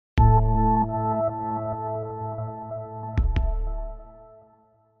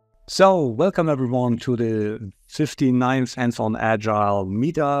So, welcome everyone to the 59th Hands-on Agile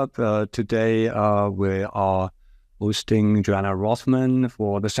Meetup. Today we are hosting Johanna Rothman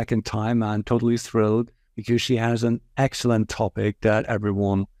for the second time. I'm totally thrilled because she has an excellent topic that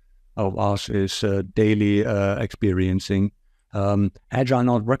everyone of us is daily experiencing. Agile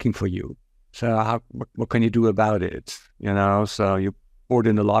not working for you. So what can you do about it? So you poured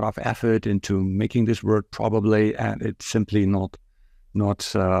in a lot of effort into making this work probably, and it's simply not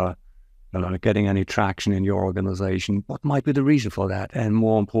getting any traction in your organization. What might be the reason for that? And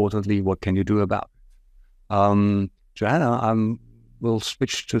more importantly, what can you do about it? Johanna, we'll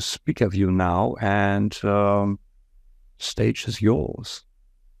switch to speaker view now, and stage is yours.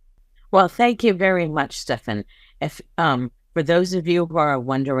 Well, thank you very much, Stefan. If for those of you who are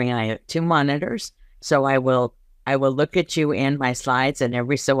wondering, I have two monitors, so I will look at you and my slides, and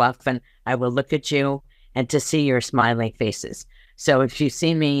every so often I will look at you and to see your smiling faces. So if you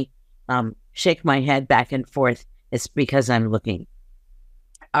see me shake my head back and forth, it's because I'm looking.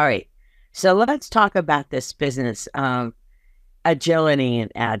 All right. So let's talk about this business of agility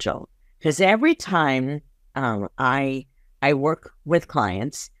and agile, because every time I work with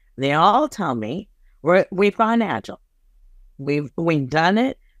clients, they all tell me we've gone agile. We've done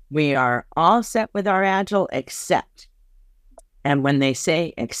it. We are all set with our agile, except. And when they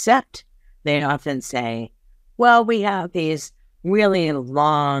say except, they often say, well, we have these really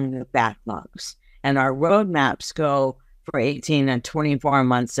long backlogs, and our roadmaps go for 18 and 24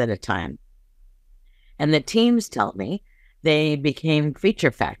 months at a time. And the teams tell me they became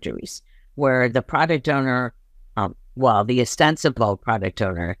feature factories where the product owner, the ostensible product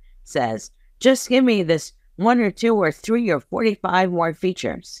owner says, just give me this 1 or 2 or 3 or 45 more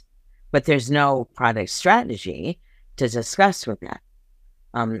features. But there's no product strategy to discuss with that.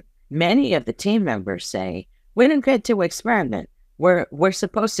 Many of the team members say, we don't get to experiment. We're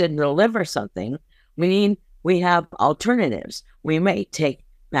supposed to deliver something. We have alternatives. We may take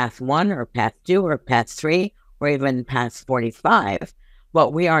path 1 or path 2 or path 3 or even path 45,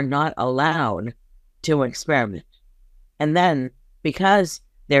 but we are not allowed to experiment. And then because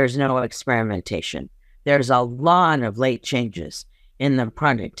there's no experimentation, there's a lot of late changes in the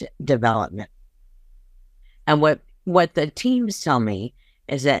product development. And what the teams tell me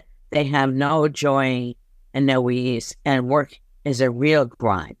is that they have no joy and no ease, and work is a real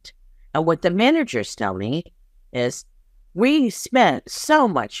grind. And what the managers tell me is we spent so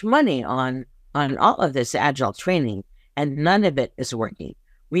much money on all of this agile training, and none of it is working.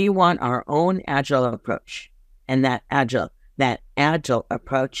 We want our own agile approach. And that agile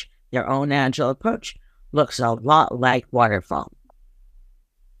approach, their own agile approach, looks a lot like waterfall.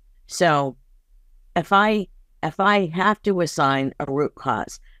 So if I have to assign a root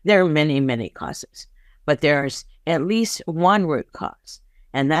cause, there are many, many causes, but there's at least one root cause,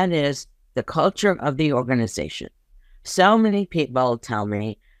 and that is the culture of the organization. So many people tell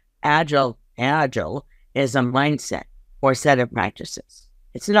me agile is a mindset or set of practices.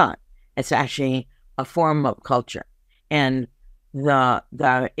 It's not. It's actually a form of culture. And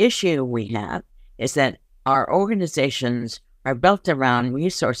the issue we have is that our organizations are built around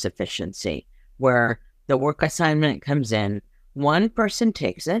resource efficiency, where the work assignment comes in, one person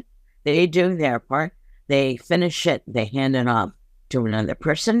takes it, they do their part, they finish it, they hand it off to another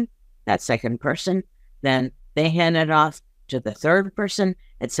person, that second person, then they hand it off to the third person,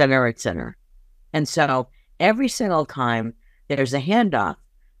 et cetera, et cetera. And so every single time there's a handoff,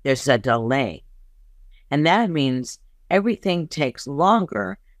 there's a delay. And that means everything takes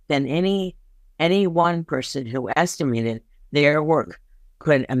longer than any one person who estimated their work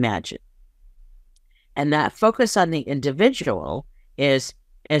could imagine. And that focus on the individual is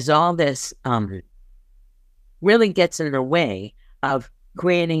all this really gets in the way of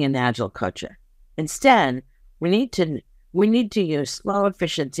creating an agile culture. Instead, we need to use slow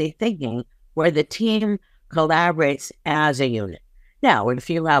efficiency thinking where the team collaborates as a unit. Now, if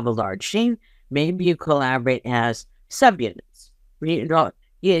you have a large team, maybe you collaborate as subunits.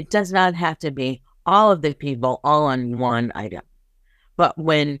 It does not have to be all of the people all on one item. But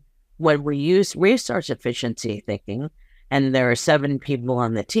when we use resource efficiency thinking, and there are 7 people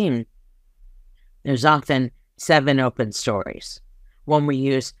on the team, there's often 7 open stories. When we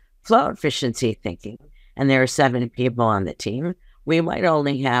use flow efficiency thinking, and there are 7 people on the team, we might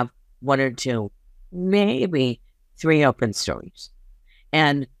only have 1 or 2, maybe 3 open stories.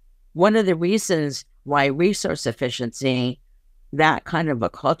 And one of the reasons why resource efficiency, that kind of a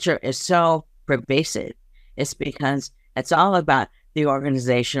culture, is so pervasive is because it's all about the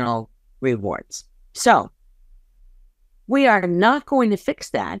organizational rewards. So we are not going to fix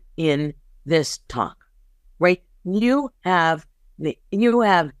that in this talk, right? You have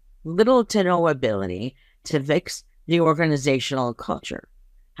little to no ability to fix the organizational culture.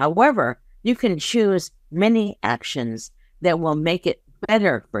 However, you can choose many actions that will make it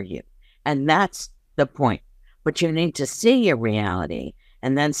better for you. And that's the point. But you need to see your reality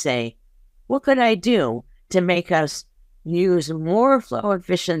and then say, what could I do to make us use more flow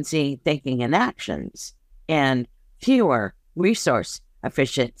efficiency thinking and actions and fewer resource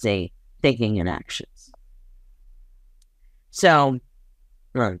efficiency thinking and actions? So,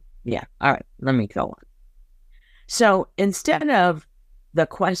 yeah, all right, let me go on. So instead of the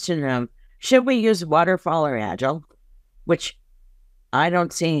question of, should we use waterfall or agile, which I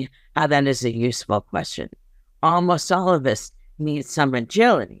don't see how that is a useful question. Almost all of us need some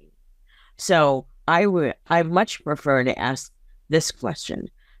agility. So I much prefer to ask this question: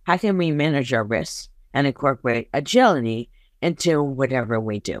 how can we manage our risks and incorporate agility into whatever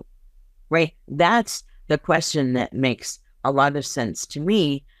we do? Right? That's the question that makes a lot of sense to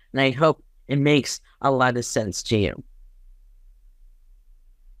me, and I hope it makes a lot of sense to you.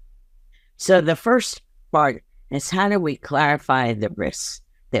 So the first part is, how do we clarify the risks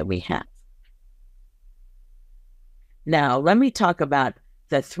that we have? Now, let me talk about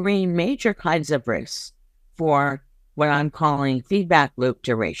the three major kinds of risks for what I'm calling feedback loop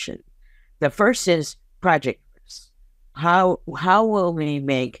duration. The first is project risks. How will we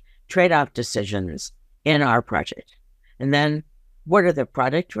make trade-off decisions in our project? And then, what are the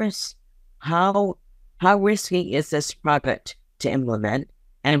product risks? How risky is this product to implement?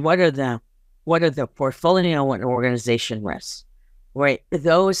 And what are the portfolio and organization risks? Right,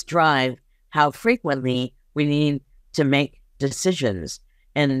 those drive how frequently we need to make decisions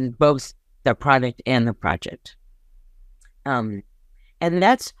in both the product and the project. And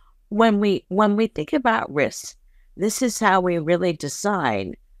that's when we think about risks, this is how we really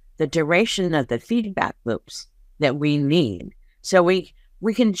decide the duration of the feedback loops that we need. So we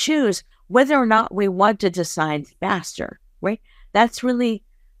can choose whether or not we want to decide faster, right? That's really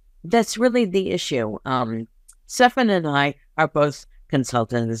the issue. Stefan and I are both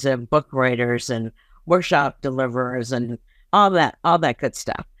consultants and book writers and workshop deliverers and all that good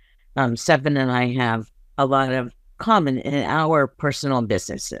stuff. Stefan and I have a lot of common in our personal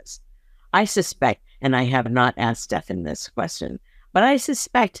businesses. I suspect, and I have not asked Stefan this question, but I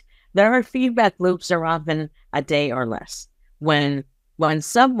suspect that our feedback loops are often a day or less. When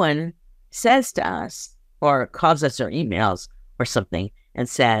someone says to us or calls us or emails or something and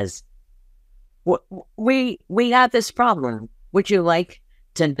says, we have this problem, would you like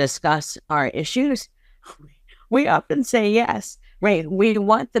to discuss our issues? We often say yes, right? We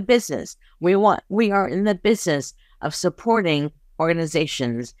want the business. We are in the business of supporting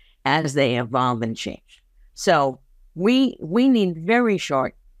organizations as they evolve and change. So we need very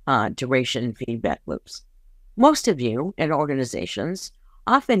short duration feedback loops. Most of you in organizations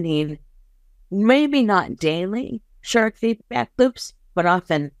often need maybe not daily short feedback loops, but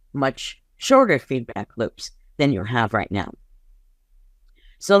often much shorter feedback loops than you have right now.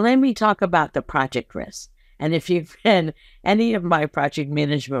 So let me talk about the project risk. And if you've read any of my project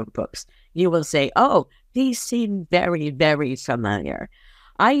management books, you will say, oh, these seem very, very familiar.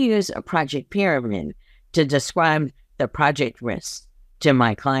 I use a project pyramid to describe the project risks to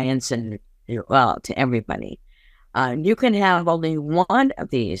my clients and, well, to everybody. You can have only one of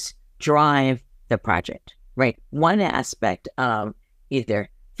these drive the project, right? One aspect of either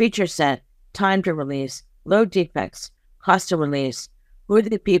feature set, time to release, load defects, cost to release, who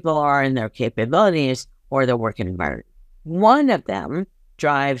the people are and their capabilities, or the work environment. One of them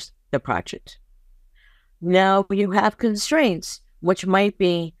drives the project. Now you have constraints, which might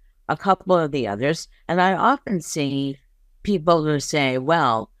be a couple of the others. And I often see people who say,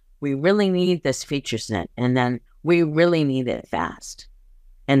 well, we really need this feature set, and then we really need it fast,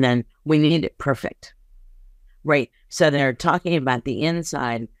 and then we need it perfect, right? So they're talking about the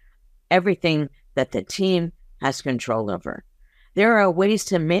inside, everything that the team has control over. There are ways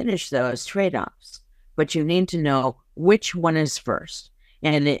to manage those trade-offs, but you need to know which one is first.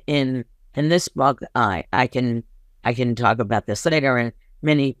 And in this book, I can talk about this later in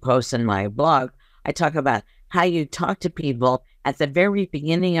many posts in my blog. I talk about how you talk to people at the very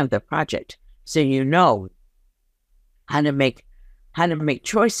beginning of the project, so you know how to make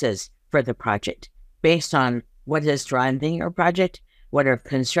choices for the project based on what is driving your project, what are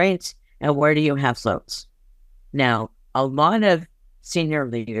constraints, and where do you have floats. Now, a lot of senior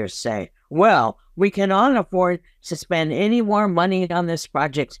leaders say, well, we cannot afford to spend any more money on this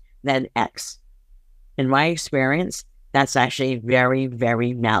project than X. In my experience, that's actually very,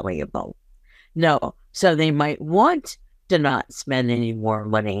 very malleable. No, so they might want to not spend any more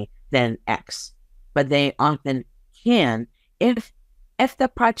money than X, but they often can if if the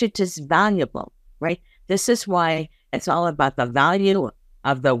project is valuable, right? This is why it's all about the value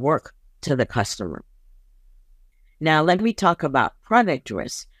of the work to the customer. Now, let me talk about product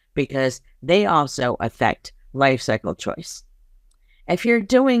risks because they also affect lifecycle choice. If you're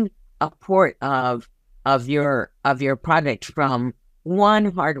doing a port of your product from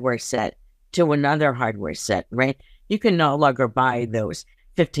one hardware set to another hardware set, right? You can no longer buy those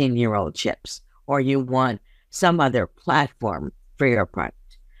 15-year-old chips, or you want some other platform for your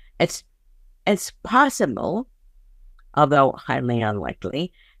product. It's possible, although highly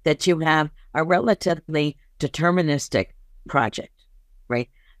unlikely, that you have a relatively deterministic project, right?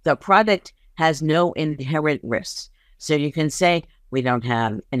 The product has no inherent risks. So you can say, we don't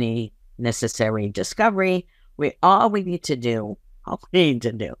have any necessary discovery. All we need to do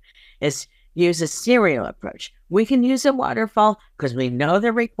is use a serial approach. We can use a waterfall because we know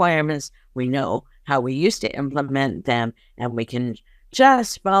the requirements, we know how we used to implement them, and we can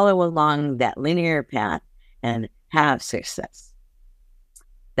just follow along that linear path and have success.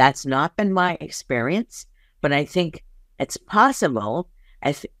 That's not been my experience, but I think it's possible,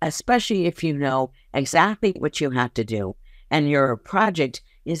 especially if you know exactly what you have to do and your project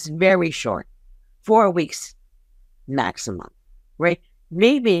is very short, 4 weeks maximum, right?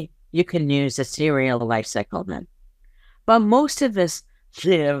 Maybe you can use a serial lifecycle then. But most of us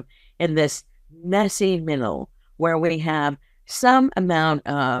live in this messy middle where we have some amount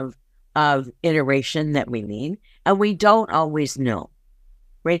of iteration that we need, and we don't always know,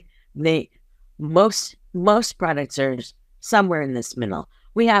 right? Most products are somewhere in this middle.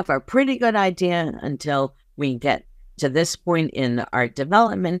 We have a pretty good idea until we get to this point in our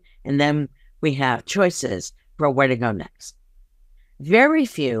development, and then we have choices for where to go next. Very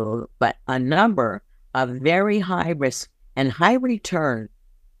few, but a number of very high risk and high return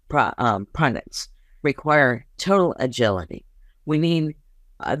products require total agility. We need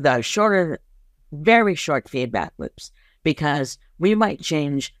the very short feedback loops, because we might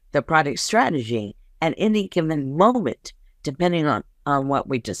change the product strategy at any given moment, depending on what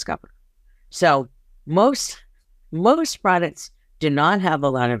we discover. So most products do not have a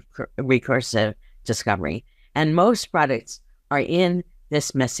lot of recursive discovery, and most products are in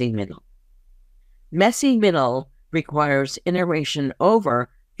this messy middle. Messy middle requires iteration over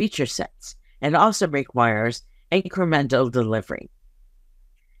feature sets and also requires incremental delivery.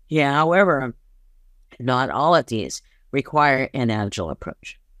 Yeah, however, not all of these require an agile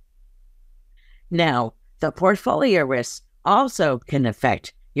approach. Now, the portfolio risks also can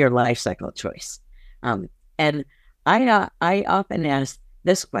affect your lifecycle choice. And I often ask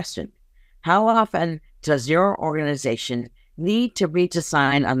this question: how often does your organization need to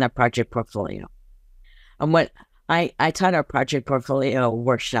redesign on their project portfolio? And what I taught a project portfolio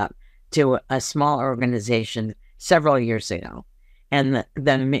workshop to a small organization several years ago, and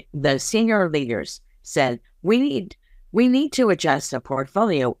the senior leaders said, we need to adjust a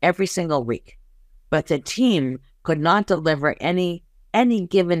portfolio every single week, but the team could not deliver any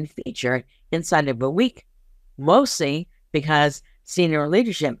given feature inside of a week, mostly because senior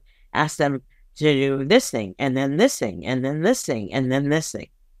leadership asked them to do this thing, and then this thing, and then this thing, and then this thing.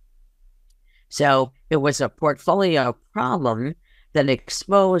 So it was a portfolio problem that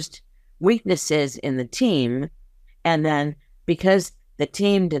exposed weaknesses in the team, and then because the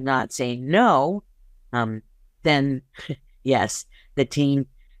team did not say no, then yes, the team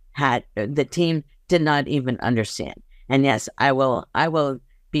did not even understand. And yes, I will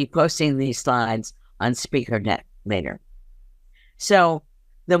be posting these slides on SpeakerNet later. So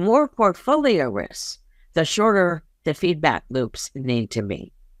the more portfolio risks, the shorter the feedback loops need to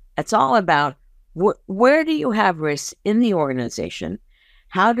be. It's all about where do you have risks in the organization?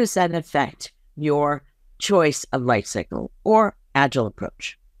 How does that affect your choice of lifecycle or agile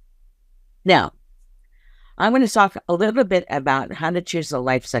approach? Now, I'm going to talk a little bit about how to choose a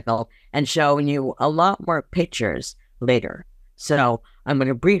lifecycle and show you a lot more pictures later. So I'm going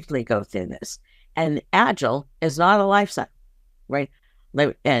to briefly go through this. And agile is not a lifecycle, right?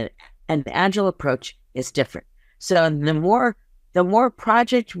 And the agile approach is different. So the more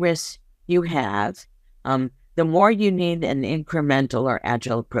project risks you have, the more you need an incremental or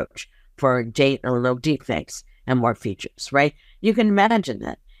agile approach for date or low defects and more features, right? You can imagine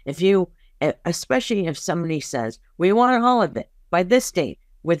that especially if somebody says, we want all of it by this date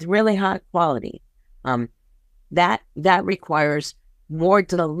with really high quality, that requires more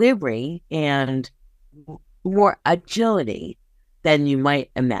delivery and more agility than you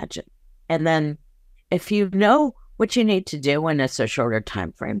might imagine. And then if you know what you need to do and it's a shorter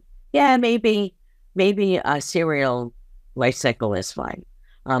time frame, yeah, maybe a serial lifecycle is fine.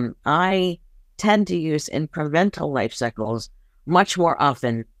 I tend to use incremental life cycles much more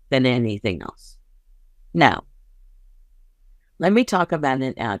often than anything else. Now, let me talk about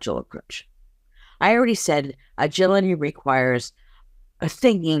an agile approach. I already said agility requires a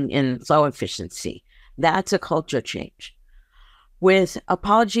thinking in flow efficiency. That's a culture change. With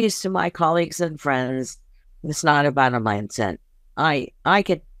apologies to my colleagues and friends, it's not about a mindset. I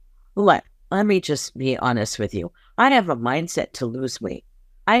could let me just be honest with you. I have a mindset to lose weight.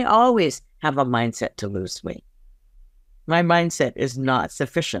 I always have a mindset to lose weight. My mindset is not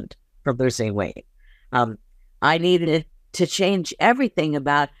sufficient for losing weight. I needed to change everything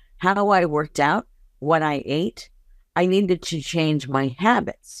about how I worked out, what I ate. I needed to change my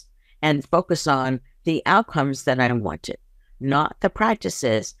habits and focus on the outcomes that I wanted, not the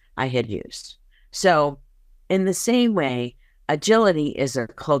practices I had used. So in the same way, agility is a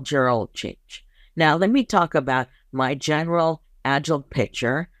cultural change. Now, let me talk about my general agile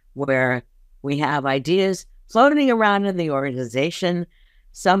picture where we have ideas floating around in the organization.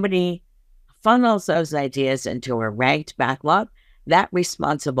 Somebody funnels those ideas into a ranked backlog. That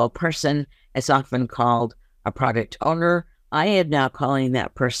responsible person is often called a product owner. I am now calling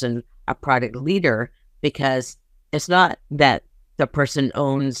that person a product leader because it's not that the person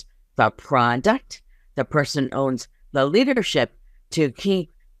owns the product. The person owns the leadership to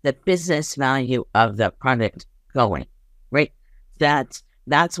keep the business value of the product going, right? That's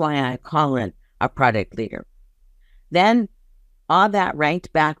why I call it a product leader. Then all that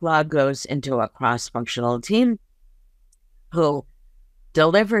ranked backlog goes into a cross-functional team who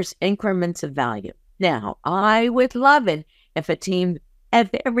delivers increments of value. Now, I would love it if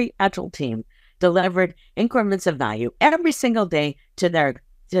every agile team delivered increments of value every single day to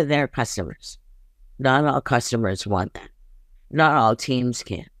their customers. Not all customers want that. Not all teams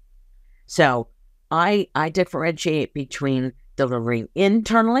can. So I differentiate between delivering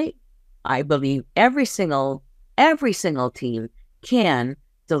internally. I believe every single team can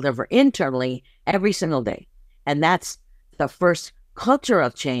deliver internally every single day. And that's the first cultural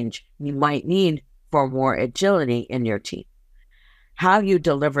change you might need for more agility in your team. How you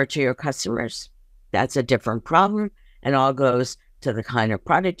deliver to your customers, that's a different problem. It all goes to the kind of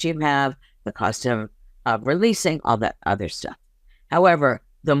product you have, the cost of releasing, all that other stuff. However,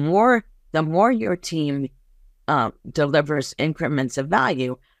 the more your team delivers increments of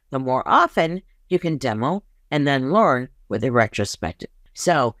value, the more often you can demo and then learn with a retrospective.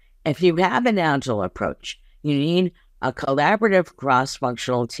 So if you have an agile approach, you need a collaborative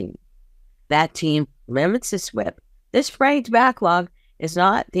cross-functional team. That team limits its WIP. This ranked backlog is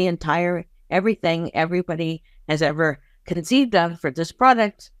not the entire everything everybody has ever conceived of for this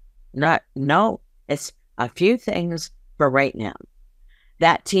product. No, it's a few things for right now.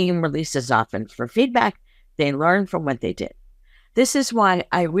 That team releases often for feedback. They learn from what they did. This is why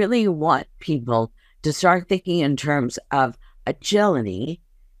I really want people to start thinking in terms of agility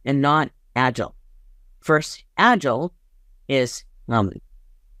and not agile. First, agile is,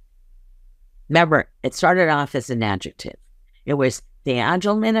 remember, it started off as an adjective. It was the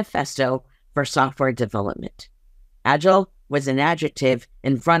Agile Manifesto for software development. Agile was an adjective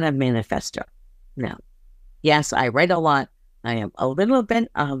in front of manifesto. Now, yes, I write a lot. I am a little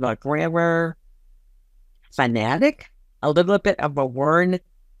bit of a grammar fanatic, a little bit of a word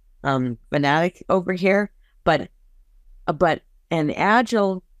fanatic over here, but an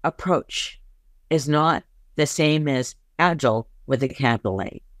agile approach is not the same as agile with a capital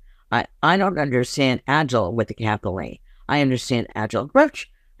A. I don't understand agile with a capital A. I understand agile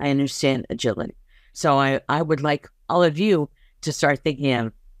approach. I understand agility. So I would like all of you to start thinking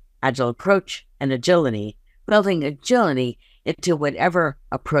of agile approach and agility, building agility into whatever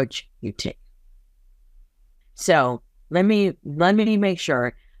approach you take. So let me make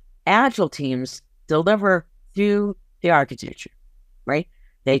sure agile teams deliver through the architecture, right?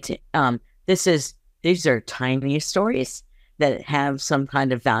 These are tiny stories that have some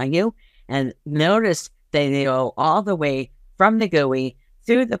kind of value, and notice they go all the way from the GUI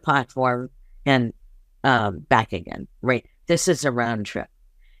through the platform and back again, right? This is a round trip.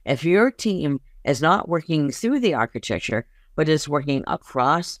 If your team is not working through the architecture, but is working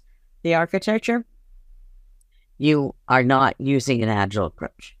across the architecture, you are not using an agile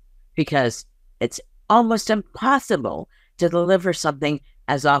approach because it's almost impossible to deliver something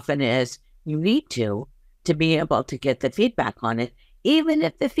as often as you need to be able to get the feedback on it, even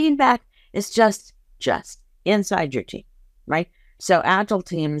if the feedback is just inside your team, right? So agile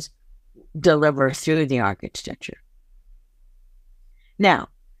teams deliver through the architecture. Now,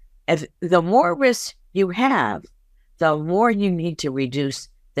 if the more risks you have, the more you need to reduce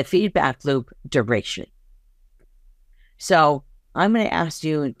the feedback loop duration. So I'm going to ask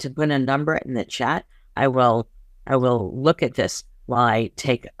you to put a number in the chat. I will I will look at this while I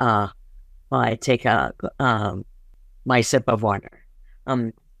take my sip of water.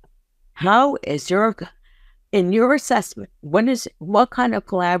 How is in your assessment, what kind of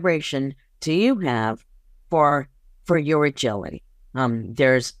collaboration do you have for your agility?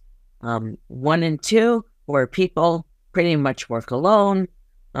 There's 1 and 2 where people pretty much work alone.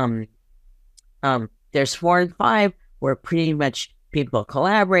 There's 4 and 5 where pretty much people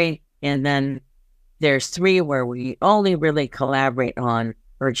collaborate, and then there's 3 where we only really collaborate on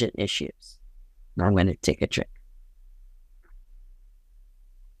urgent issues. I'm going to take a drink.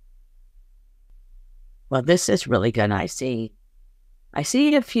 Well, this is really good. I see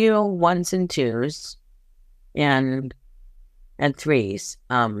a few 1s and 2s and 3s.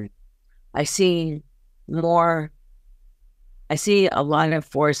 I see a lot of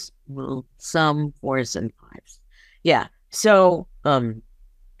 4s, some 4s and 5s. Yeah. So, and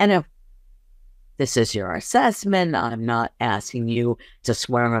if this is your assessment, I'm not asking you to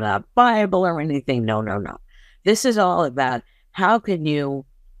swear on a Bible or anything. No. This is all about how can you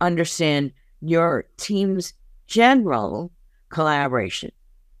understand your team's general collaboration.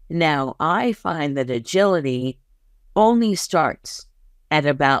 Now, I find that agility only starts at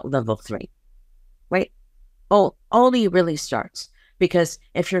about level 3, right? Only really starts, because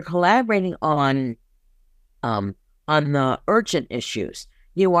if you're collaborating on the urgent issues,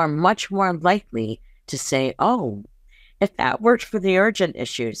 you are much more likely to say, oh, if that worked for the urgent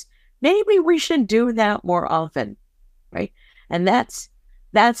issues, maybe we should do that more often, right? And that's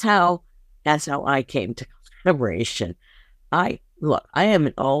how I came to collaboration. I am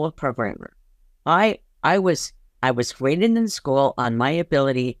an old programmer. I was graded in school on my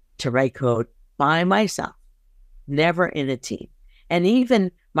ability to write code by myself, never in a team. And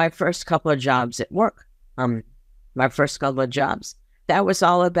even my first couple of jobs at work, that was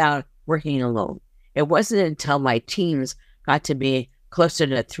all about working alone. It wasn't until my teams got to be closer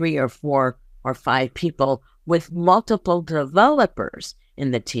to 3 or 4 or 5 people with multiple developers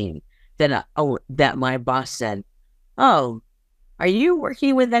in the team that my boss said, "Oh, are you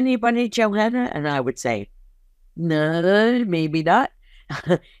working with anybody, Johanna?" And I would say, "No, maybe not."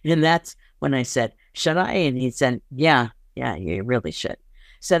 And that's when I said, "Should I?" And he said, yeah, you really should.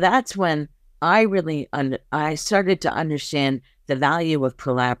 So that's when I really I started to understand the value of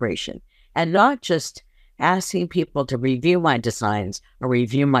collaboration, and not just asking people to review my designs or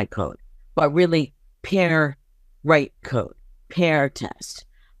review my code, but really write code, pair test.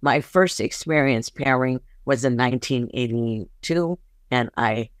 My first experience pairing was in 1982, and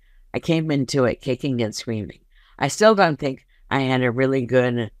I came into it kicking and screaming. I still don't think I had a really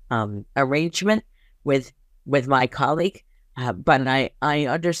good arrangement with my colleague, but I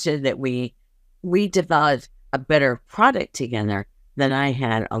understood that we developed a better product together than I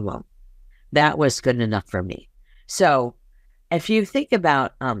had alone. That was good enough for me. So if you think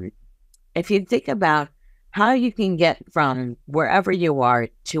about how you can get from wherever you are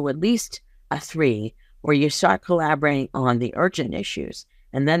to at least a 3, where you start collaborating on the urgent issues,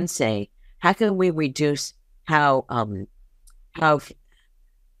 and then say, how can we reduce how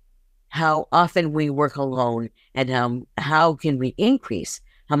often we work alone, and how can we increase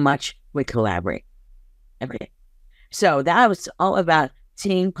how much we collaborate? Okay. So that was all about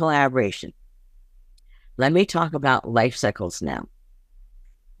team collaboration. Let me talk about life cycles now.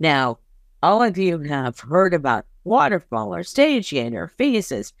 Now, all of you have heard about waterfall or stage gate or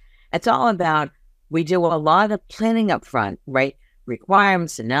phases. It's all about, we do a lot of planning up front, right?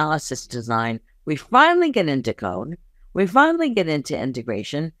 Requirements, analysis, design. We finally get into code. We finally get into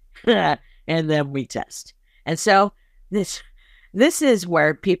integration, and then we test. And so this is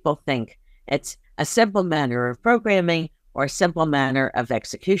where people think it's a simple matter of programming or a simple matter of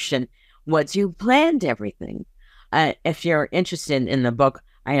execution once you planned everything. If you're interested in the book,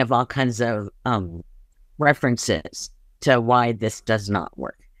 I have all kinds of references to why this does not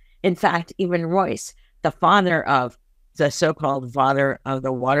work. In fact, even Royce, the so-called father of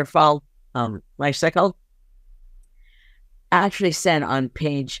the waterfall lifecycle, actually said on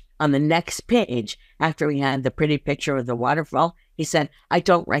the next page, after we had the pretty picture of the waterfall, he said, "I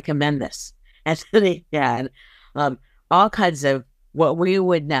don't recommend this." And so he had all kinds of what we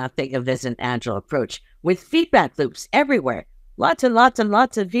would now think of as an agile approach, with feedback loops everywhere. Lots and lots and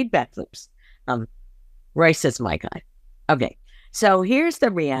lots of feedback loops. Royce is my guy. Okay, so here's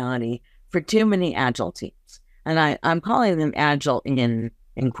the reality for too many agile teams. And I'm calling them agile in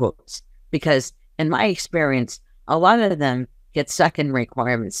quotes, because in my experience, a lot of them get stuck in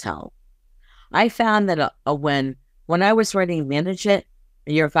requirements hell. I found that when I was writing Manage It,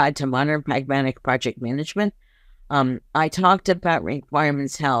 Your Guide to Modern Pragmatic Project Management, I talked about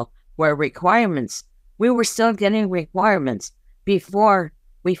requirements hell, where requirements we were still getting requirements before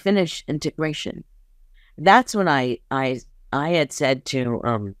we finished integration. That's when I had said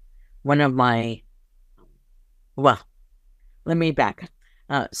to one of my, well, let me back.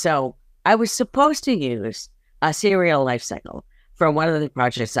 So I was supposed to use a serial lifecycle for one of the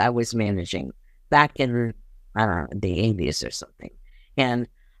projects I was managing back in, I don't know, the 80s or something. And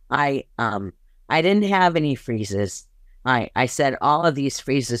I didn't have any freezes. I said all of these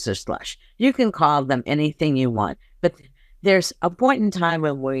freezes are slush. You can call them anything you want. But there's a point in time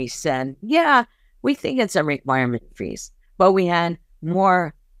when we said, yeah, we think it's a requirement freeze. But we had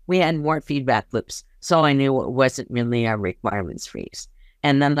more feedback loops. So I knew it wasn't really a requirements freeze.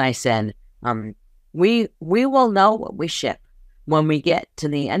 And then I said, we will know what we ship when we get to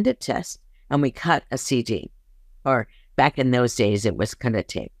the end of test and we cut a CD. Or back in those days, it was cut a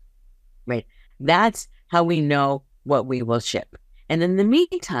tape, right? That's how we know what we will ship. And in the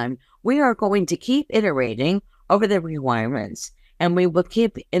meantime, we are going to keep iterating over the requirements, and we will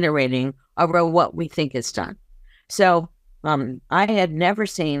keep iterating over what we think is done. So I had never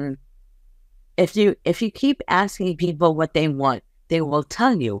seen, if you keep asking people what they want, they will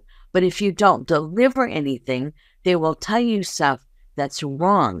tell you. But if you don't deliver anything, they will tell you stuff that's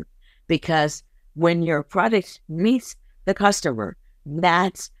wrong. Because when your product meets the customer,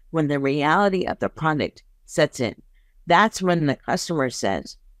 that's when the reality of the product sets in. That's when the customer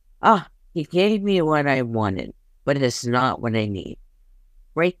says, oh, he gave me what I wanted, but it's not what I need,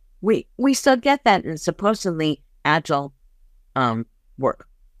 right? We still get that in supposedly Agile work.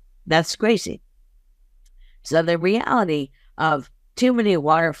 That's crazy. So the reality of too many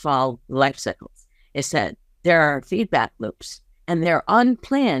waterfall life cycles is that there are feedback loops, and they're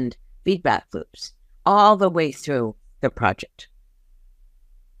unplanned feedback loops all the way through the project.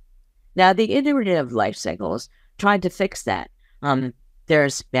 Now, the iterative life cycles tried to fix that.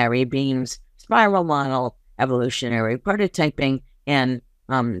 There's Barry Beam's spiral model, evolutionary prototyping, and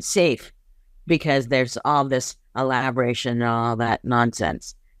SAFe, because there's all this elaboration and all that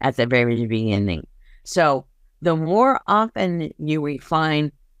nonsense at the very beginning. So the more often you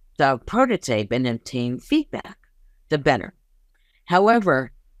refine the prototype and obtain feedback, the better.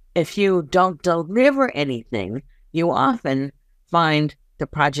 However, if you don't deliver anything, you often find the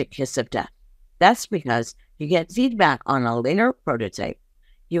project kiss of death. That's because you get feedback on a later prototype.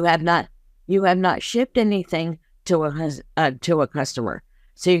 You have not shipped anything to a customer,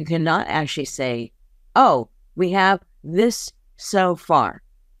 so you cannot actually say, "Oh, we have this so far,"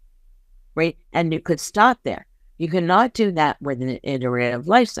 right? And you could stop there. You cannot do that with an iterative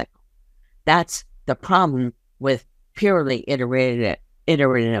lifecycle. That's the problem with purely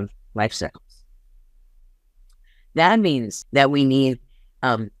iterative life cycles. That means that we need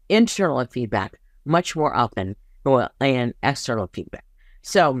internal feedback much more often than external feedback.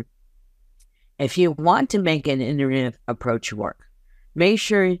 So if you want to make an iterative approach work, make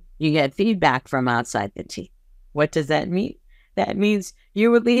sure you get feedback from outside the team. What does that mean? That means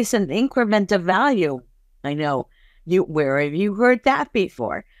you release an increment of value. I know, where have you heard that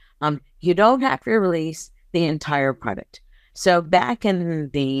before? You don't have to release the entire product. So back in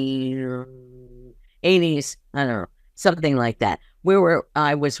the 80s, I don't know, something like that,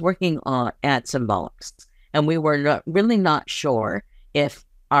 I was working at Symbolics, and we were really not sure if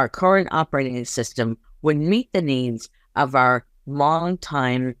our current operating system would meet the needs of our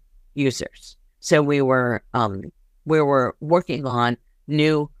longtime users. So we were working on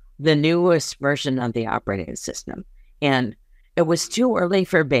the newest version of the operating system, and it was too early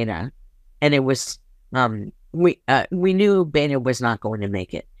for beta, and it was we knew beta was not going to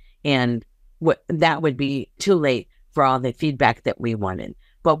make it, and that would be too late for all the feedback that we wanted.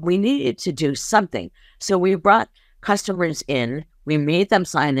 But we needed to do something, so we brought customers in. We made them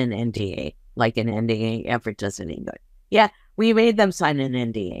sign an NDA, like an NDA ever does any good. Yeah, we made them sign an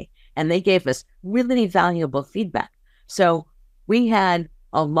NDA, and they gave us really valuable feedback. So we had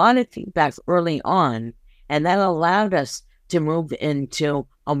a lot of feedback early on, and that allowed us to move into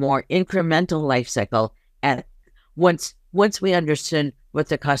a more incremental life cycle. And once we understood what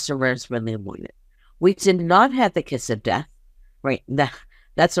the customers really wanted, we did not have the kiss of death, right?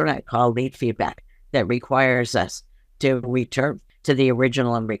 That's what I call lead feedback that requires us to return to the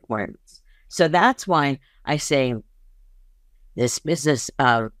original requirements. So that's why I say this business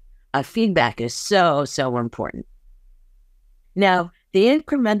of feedback is so, so important. Now, the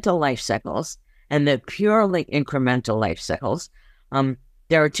incremental life cycles and the purely incremental life cycles,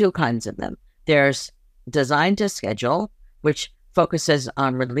 there are two kinds of them. There's design to schedule, which focuses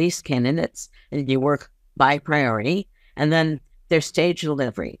on release candidates, and you work by priority. And then there's stage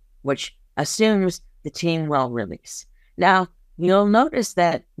delivery, which assumes the team will release. Now, you'll notice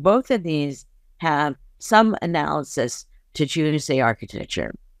that both of these have some analysis to choose the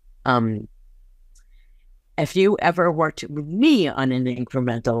architecture. If you ever worked with me on an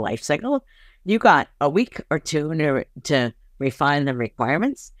incremental life cycle, you got a week or two to refine the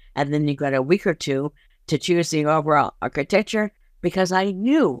requirements, and then you got a week or two to choose the overall architecture, because I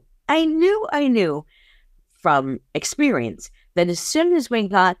knew from experience that as soon as we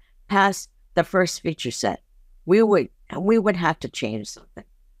got past the first feature set, we would have to change something.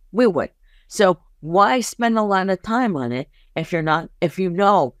 We would. So why spend a lot of time on it if you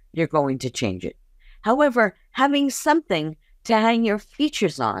know you're going to change it? However, having something to hang your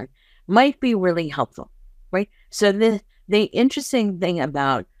features on might be really helpful, right? So the interesting thing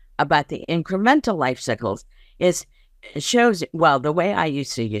about the incremental life cycles is it shows, well, the way I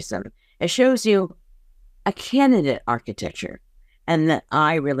used to use them, it shows you a candidate architecture, and that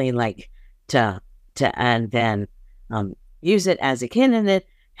I really like to and then use it as a candidate,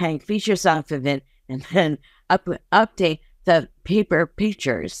 hang features off of it, and then update the paper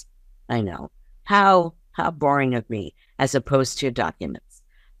pictures. I know. How boring of me, as opposed to documents.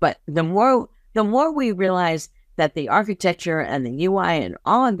 But the more we realize that the architecture and the UI and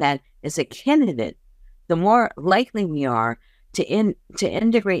all of that is a candidate, the more likely we are to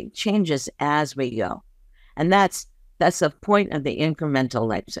integrate changes as we go. And that's the point of the incremental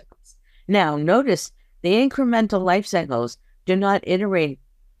life cycles. Now, notice the incremental life cycles do not iterate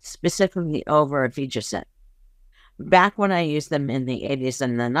specifically over a feature set. Back when I used them in the 80s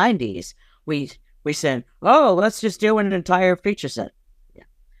and the 90s, we said, oh, let's just do an entire feature set. Yeah.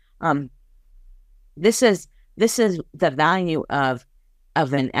 This is the value of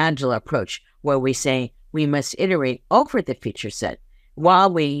an Agile approach, where we say we must iterate over the feature set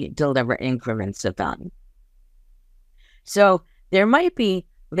while we deliver increments of value. So there might be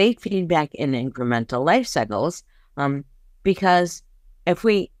late feedback in incremental life cycles, because if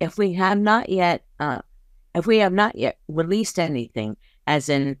we have not yet released anything, as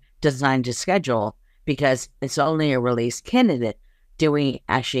in design to schedule, because it's only a release candidate, do we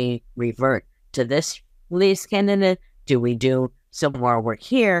actually revert to this release candidate? Do we do some more work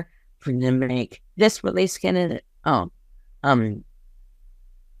here to make this release candidate? Oh,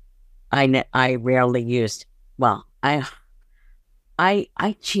 I rarely used. Well, I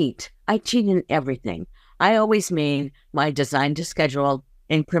cheat. I cheat in everything. I always made my design to schedule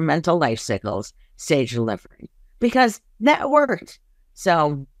incremental life cycles stage delivery, because that worked.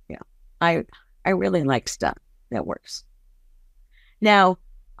 So yeah, I really like stuff that works. Now,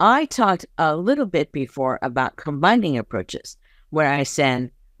 I talked a little bit before about combining approaches, where I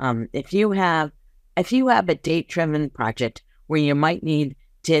said, if you have a date-driven project where you might need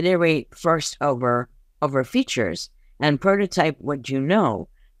to iterate first over features and prototype what you know,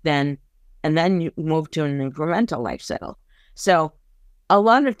 and then you move to an incremental life cycle. So a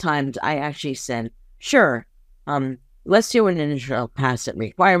lot of times I actually said, sure, let's do an initial pass at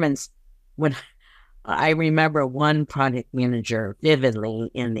requirements. When I remember one product manager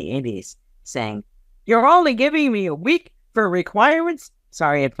vividly in the 80s saying, you're only giving me a week for requirements?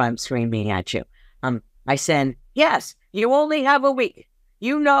 Sorry if I'm screaming at you. I said, yes, you only have a week.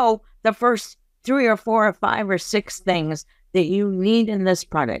 You know the first 3 or 4 or 5 or 6 things that you need in this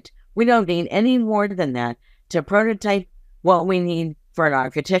product. We don't need any more than that to prototype what we need for an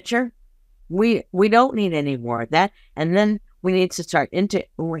architecture. We don't need any more of that. And then we need to start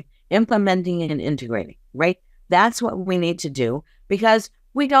implementing and integrating, right? That's what we need to do, because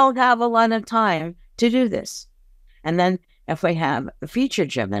we don't have a lot of time to do this. And then if we have a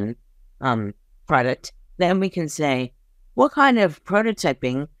feature-driven product, then we can say, what kind of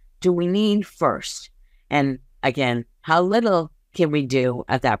prototyping do we need first? And again, how little can we do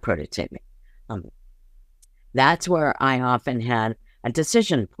at that prototyping? That's where I often had a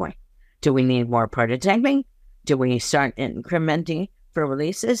decision point. Do we need more prototyping? Do we start incrementing for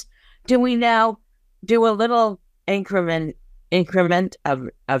releases? Do we now do a little increment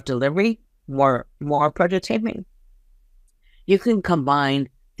of delivery, more prototyping? You can combine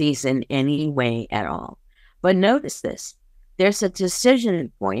these in any way at all. But notice this, there's a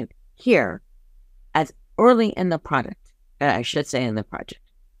decision point here as early in the product, I should say in the project.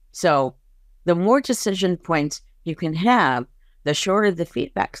 So the more decision points you can have, the shorter the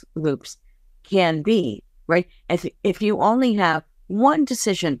feedback loops can be, right? If you only have one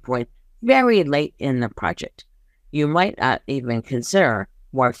decision point very late in the project, you might not even consider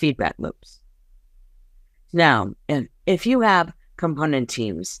more feedback loops. Now, if you have component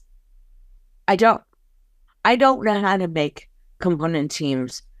teams, I don't know how to make component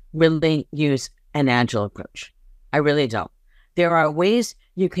teams really use an Agile approach. I really don't. There are ways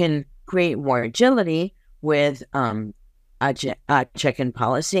you can create more agility with a check-in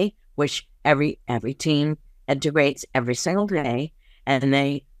policy, which every team integrates every single day, and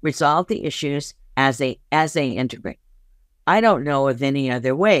they resolve the issues as they integrate. I don't know of any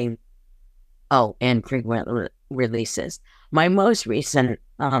other way. Oh, and frequent releases. My most recent,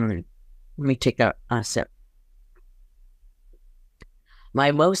 let me take a sip.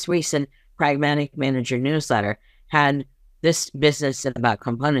 My most recent Pragmatic Manager newsletter had this business about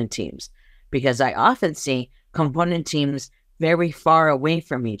component teams, because I often see component teams very far away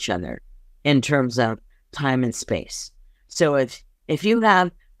from each other in terms of time and space. So if you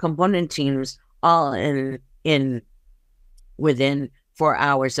have component teams all in within 4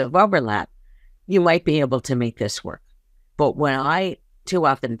 hours of overlap, you might be able to make this work. But what I too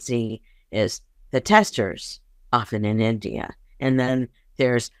often see is the testers often in India, and then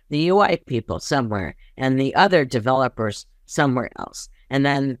there's the UI people somewhere, and the other developers somewhere else, and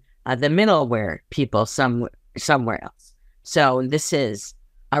then the middleware people somewhere else. So this is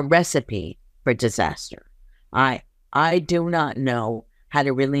a recipe for disaster. I do not know how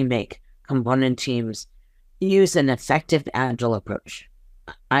to really make component teams use an effective Agile approach.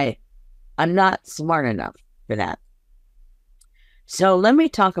 I'm not smart enough for that. So let me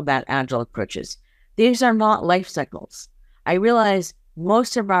talk about Agile approaches. These are not life cycles. I realize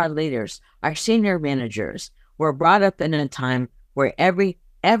most of our leaders, our senior managers, were brought up in a time where every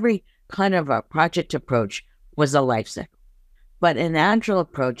kind of a project approach was a life cycle. But an Agile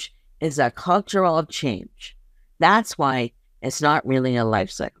approach is a cultural change. That's why it's not really a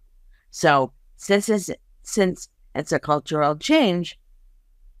life cycle. So since it's a cultural change,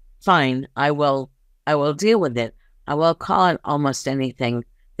 fine, I will deal with it. I will call it almost anything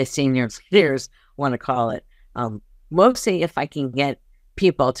the senior leaders want to call it. Mostly if I can get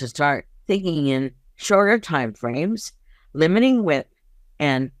people to start thinking in shorter time frames, limiting width,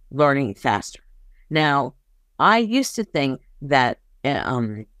 and learning faster. Now, I used to think that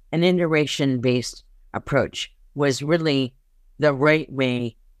an iteration-based approach was really the right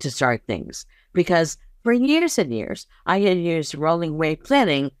way to start things, because for years and years, I had used rolling wave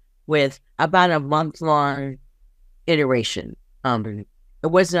planning with about a month-long iteration. It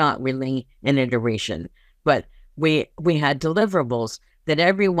was not really an iteration, but we had deliverables that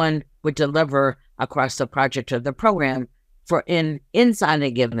everyone would deliver across the project or the program for inside a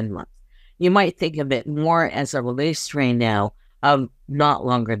given month. You might think of it more as a release train now of not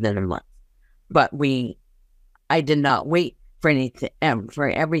longer than a month. But I did not wait for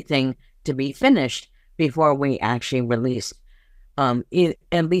everything to be finished before we actually released,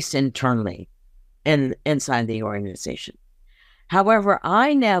 at least internally inside the organization. However,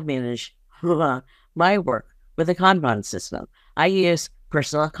 I now manage my work with a Kanban system. I use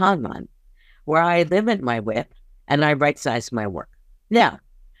personal Kanban, where I limit my width and I right-size my work. Now,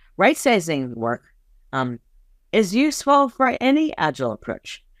 right-sizing work is useful for any Agile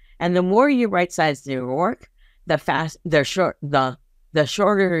approach. And the more you right-size your work, the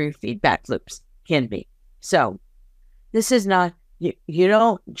shorter your feedback loops can be. So this is not, you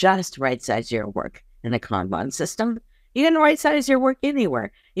don't just right-size your work in a Kanban system. You can right-size your work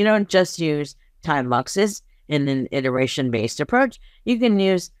anywhere. You don't just use time boxes in an iteration-based approach. You can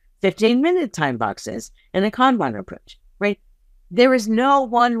use 15-minute time boxes in a Kanban approach, right? There is no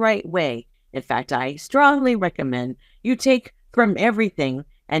one right way. In fact, I strongly recommend you take from everything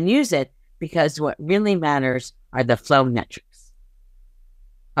and use it, because what really matters are the flow metrics.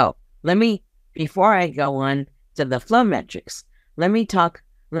 Oh, before I go on to the flow metrics, let me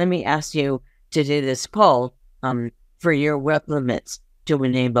ask you to do this poll for your WIP limits to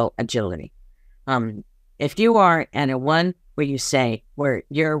enable agility. If you are at a one where you say, where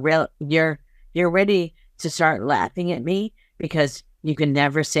you're ready to start laughing at me because you can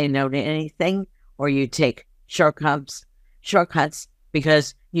never say no to anything, or you take shortcuts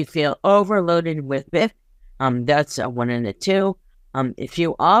because you feel overloaded with WIP, that's a 1 and a 2. If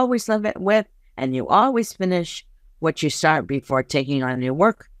you always limit WIP and you always finish what you start before taking on new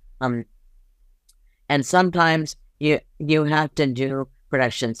work, and sometimes you have to do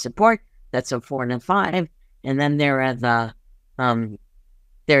production support, that's a 4 and a 5. And then there are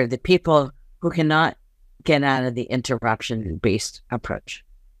the people who cannot get out of the interruption-based approach.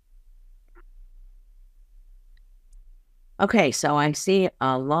 Okay, so I see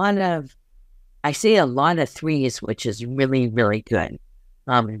a lot of 3s, which is really, really good.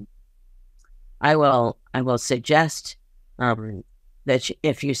 I will suggest that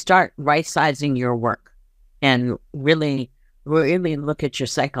if you start right-sizing your work and really look at your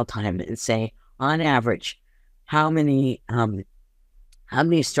cycle time and say, on average, how many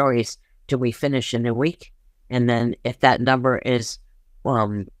stories do we finish in a week? And then if that number is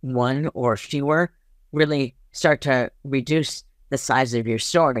 1 or fewer, really start to reduce the size of your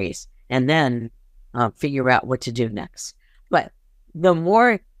stories and then figure out what to do next. But the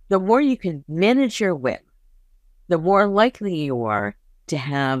more you can manage your WIP, the more likely you are to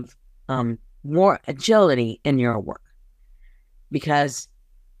have more agility in your work. Because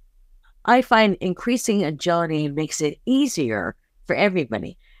I find increasing agility makes it easier for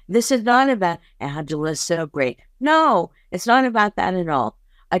everybody. This is not about Agile is so great. No, it's not about that at all.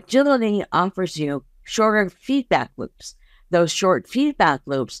 Agility offers you shorter feedback loops. Those short feedback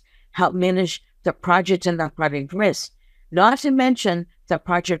loops help manage the project and the project risk, not to mention the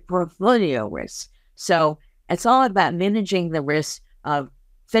project portfolio risk. So it's all about managing the risk of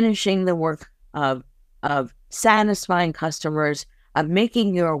finishing the work, of satisfying customers, of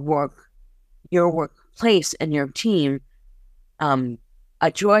making your workplace and your team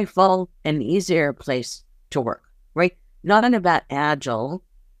a joyful and easier place to work, right? Not about Agile,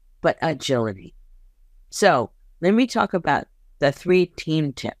 but agility. So let me talk about the 3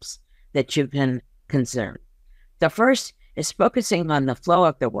 team tips that you can consider. The first is focusing on the flow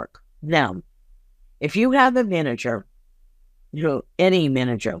of the work. Now, if you have a manager, any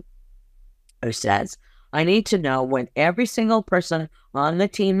manager who says, I need to know what every single person on the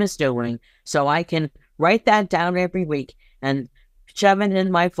team is doing so I can write that down every week and shove it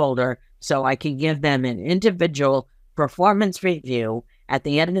in my folder so I can give them an individual performance review at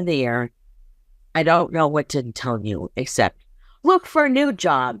the end of the year, I don't know what to tell you except look for a new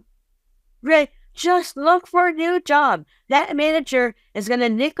job. Right? Just look for a new job. That manager is going to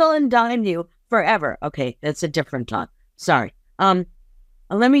nickel and dime you forever. Okay, that's a different talk. Sorry. Let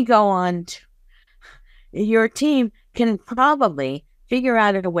me go on. Your team can probably figure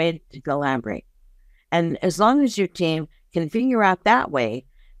out a way to collaborate. And as long as your team can figure out that way,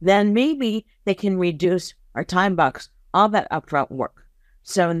 then maybe they can reduce or time box all that upfront work.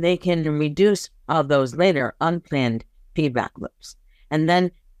 So they can reduce all those later unplanned feedback loops. And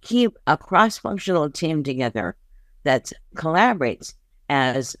then keep a cross-functional team together that collaborates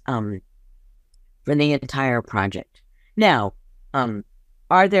as for the entire project. Now,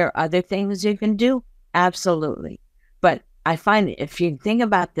 are there other things you can do? Absolutely. But I find if you think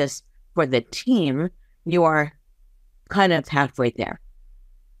about this for the team, you are kind of halfway there.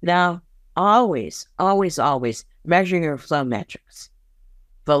 Now, always, always, always measure your flow metrics.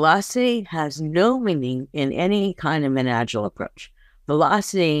 Velocity has no meaning in any kind of an Agile approach.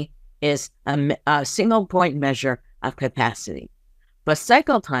 Velocity is a single point measure of capacity. But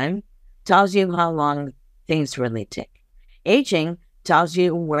cycle time tells you how long things really take. Aging tells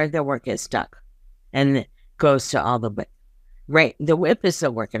you where the work is stuck and it goes to all the WIP. Right, the WIP is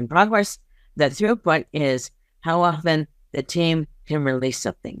the work in progress. The throughput is how often the team can release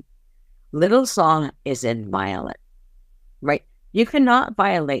something. Little saw is inviolate, right? You cannot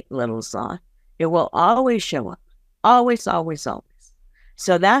violate little saw. It will always show up. Always, always, always.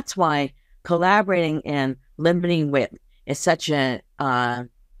 So that's why collaborating and limiting WIP is such a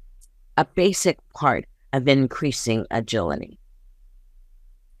basic part of increasing agility.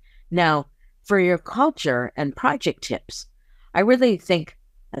 Now, for your culture and project tips, I really think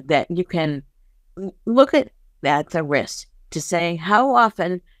that you can look at the risk to say, how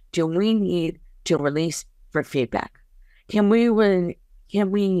often do we need to release for feedback? Can we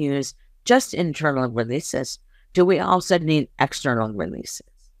use just internal releases? Do we also need external releases?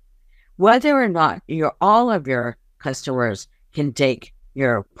 Whether or not all of your customers can take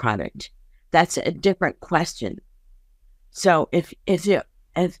your product, that's a different question. So if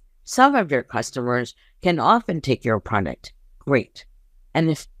some of your customers can often take your product, great. And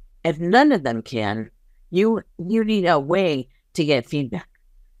if none of them can, you need a way to get feedback.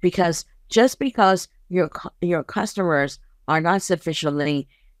 Because just because your customers are not sufficiently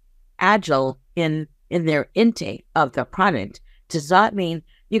agile in their intake of the product does not mean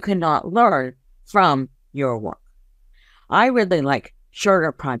you cannot learn from your work. I really like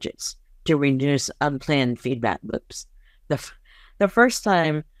shorter projects to reduce unplanned feedback loops. The first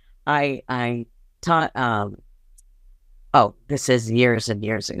time I taught, this is years and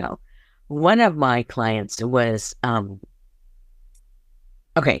years ago. One of my clients was, a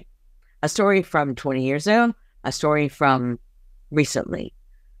story from 20 years ago, a story from recently.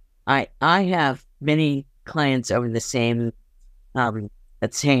 I have many clients over the same at the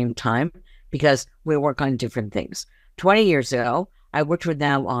same time because we work on different things. 20 years ago, I worked with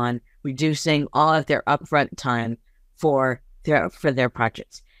them on reducing all of their upfront time for their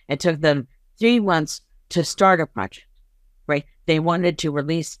projects. It took them 3 months to start a project, right? They wanted to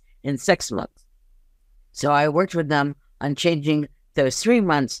release in 6 months. So I worked with them on changing those 3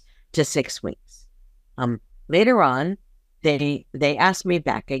 months to 6 weeks. Later on, they asked me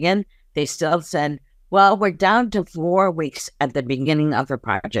back again. They still said, Well, we're down to 4 weeks at the beginning of the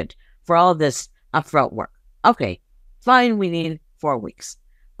project for all this upfront work. Okay, fine, we need 4 weeks,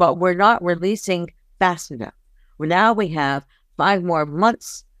 but we're not releasing fast enough. Now we have 5 more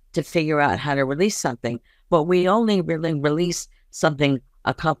months to figure out how to release something, but we only really release something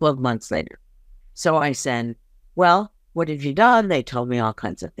a couple of months later. So I said, well, what have you done? They told me all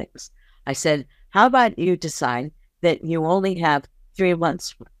kinds of things. I said, how about you decide that you only have 3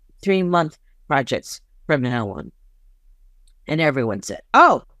 month projects from now on? And everyone said,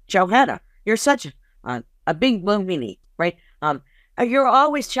 oh, Johanna, you're such a big blue meanie, right? You're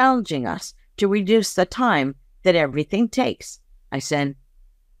always challenging us to reduce the time that everything takes. I said,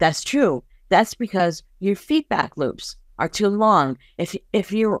 that's true. That's because your feedback loops are too long.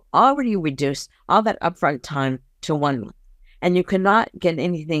 If you already reduced all that upfront time to 1 month, and you cannot get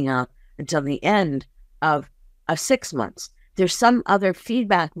anything out until the end of 6 months, there's some other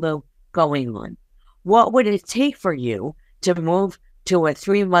feedback loop going on. What would it take for you to move to a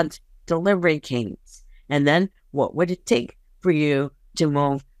 3-month delivery cadence? And then what would it take for you to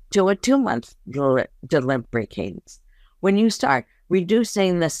move to a 2-month delivery cadence? When you start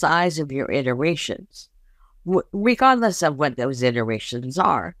reducing the size of your iterations, regardless of what those iterations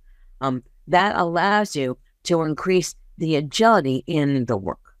are, that allows you to increase the agility in the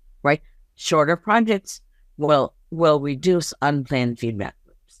work, right? Shorter projects will reduce unplanned feedback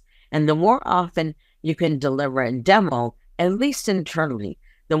loops. And the more often you can deliver and demo, at least internally,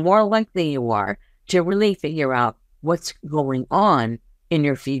 the more likely you are to really figure out what's going on in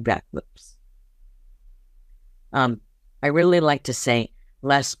your feedback loops. I really like to say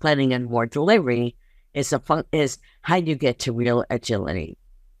less planning and more delivery is how you get to real agility.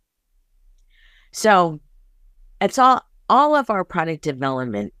 So it's all of our product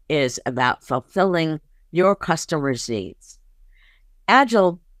development is about fulfilling your customers' needs.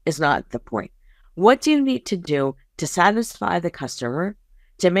 Agile is not the point. What do you need to do to satisfy the customer,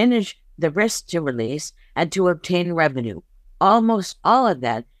 to manage the risk to release, and to obtain revenue? Almost all of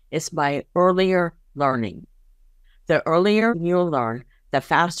that is by earlier learning. The earlier you learn, the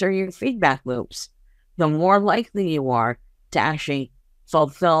faster your feedback loops, the more likely you are to actually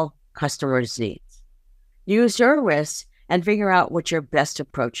fulfill customers' needs. Use your risks and figure out what your best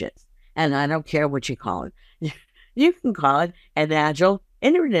approach is. And I don't care what you call it. You can call it an Agile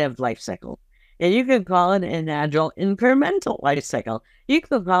iterative lifecycle. And you can call it an Agile incremental lifecycle. You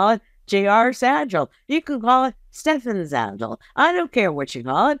can call it JR's Agile. You can call it Stefan's Agile. I don't care what you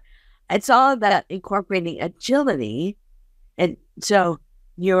call it. It's all about incorporating agility. And so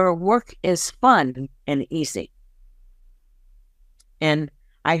your work is fun and easy. And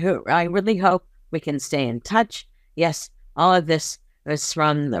I really hope we can stay in touch. Yes, all of this is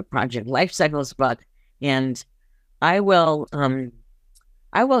from the Project Lifecycles book, and I will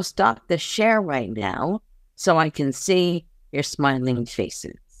stop the share right now so I can see your smiling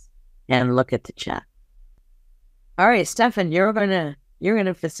faces and look at the chat. All right, Stefan, you're gonna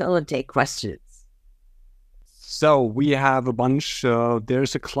facilitate questions. So we have a bunch.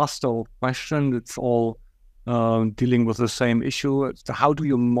 There's a cluster of questions. It's all dealing with the same issue. So how do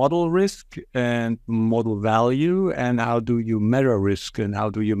you model risk and model value, and how do you measure risk and how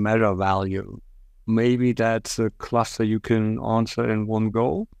do you measure value? Maybe that's a cluster you can answer in one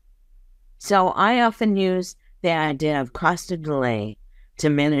go. So I often use the idea of cost of delay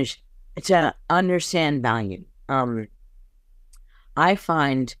to understand value. I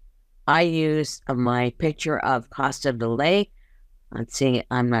find I use my picture of cost of delay. Let's see,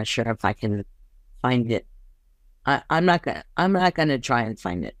 I'm not sure if I can find it. I'm not gonna try and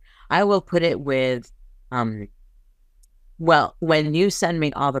find it. I will put it with, well, when you send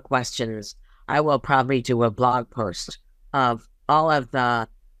me all the questions, I will probably do a blog post of all of the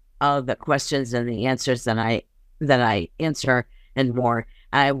questions and the answers that I answer and more.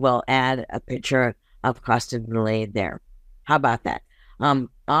 I will add a picture of cost of delay there. How about that?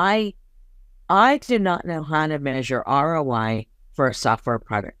 I do not know how to measure ROI for a software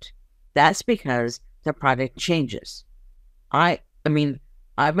product. That's because the product changes. I mean,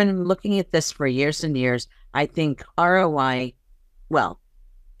 I've been looking at this for years and years. I think ROI, well,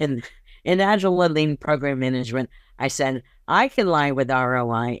 in Agile and Lean Program Management, I said, I can lie with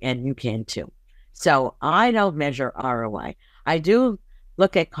ROI and you can too. So I don't measure ROI. I do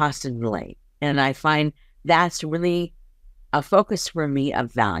look at cost and delay, and I find that's really a focus for me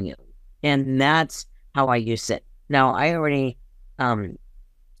of value. And that's how I use it. Now,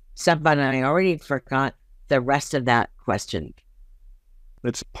 Stefan, I already forgot the rest of that question.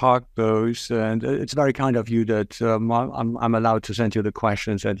 Let's park those. And it's very kind of you that I'm allowed to send you the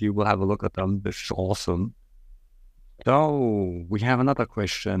questions and you will have a look at them. This is awesome. So we have another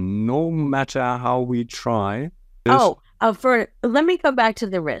question. No matter how we try, Let me go back to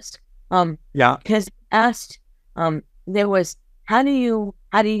the risk. yeah, Because asked, there was how do you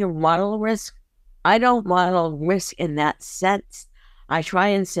model risk? I don't model risk in that sense. I try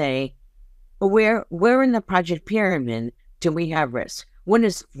and say, where in the project pyramid do we have risk? What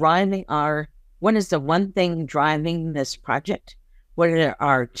is the one thing driving this project? What are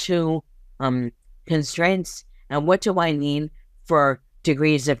our two constraints? And what do I need for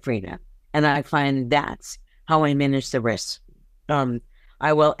degrees of freedom? And I find that's how I manage the risk.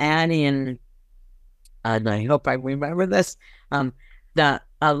 I will add in, and I hope I remember this, a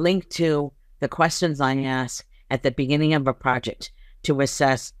link to the questions I ask at the beginning of a project to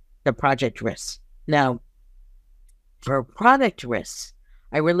assess the project risks. Now, for product risks,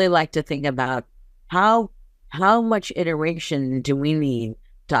 I really like to think about how much iteration do we need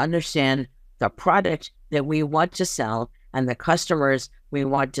to understand the product that we want to sell and the customers we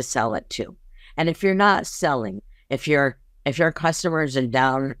want to sell it to. And if you're not selling, if your customers are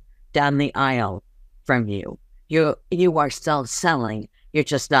down the aisle from you are still selling. You're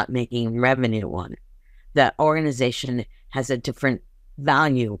just not making revenue on it. The organization has a different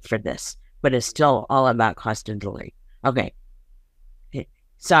value for this, but it's still all about cost and delivery. Okay.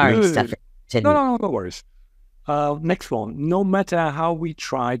 Sorry, Stefan. No worries. Next one. No matter how we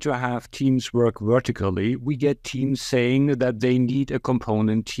try to have teams work vertically, we get teams saying that they need a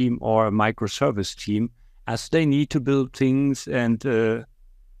component team or a microservice team as they need to build things and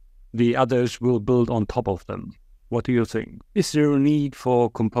the others will build on top of them. What do you think? Is there a need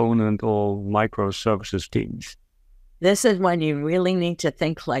for component or microservices teams? This is when you really need to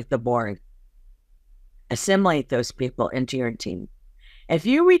think like the board. Assimilate those people into your team. If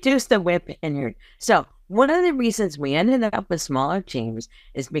you reduce the whip so one of the reasons we ended up with smaller teams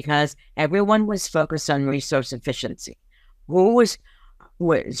is because everyone was focused on resource efficiency. Who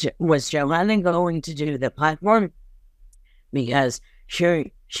was Johanna going to do the platform? Because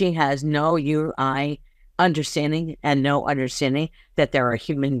she has no UI understanding and no understanding that there are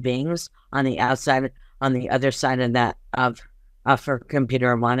human beings on the other side of that of her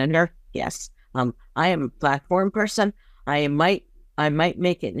computer monitor. Yes. I am a platform person. I might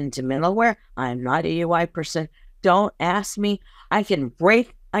make it into middleware. I'm not a UI person. Don't ask me. I can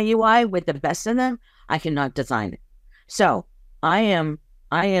break a UI with the best of them. I cannot design it. So I am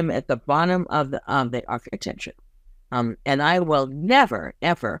at the bottom of the architecture. And I will never,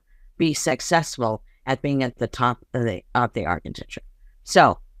 ever be successful at being at the top of the architecture.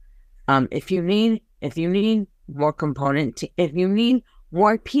 So if you need more if you need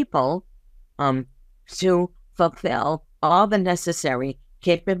more people to fulfill all the necessary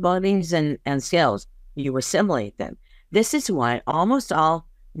capabilities and skills, you assimilate them. This is why almost all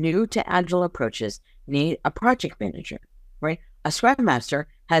new to Agile approaches need a project manager, right? A Scrum Master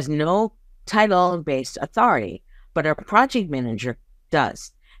has no title-based authority, but a project manager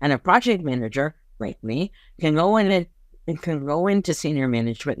does. And a project manager, like me, can go into senior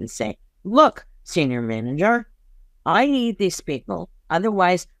management and say, look, senior manager, I need these people.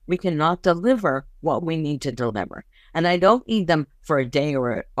 Otherwise, we cannot deliver what we need to deliver. And I don't need them for a day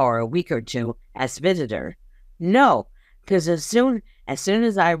or a week or two as visitor. No, because as soon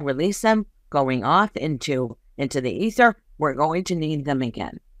as I release them going off into the ether, we're going to need them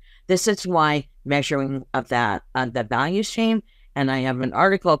again. This is why measuring of that the value stream, and I have an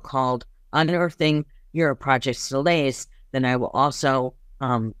article called Unearthing Your Project's Delays that I will also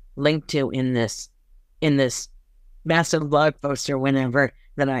link to in this massive blog post or whenever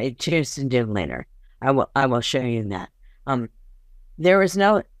that I choose to do later. I will show you that. There is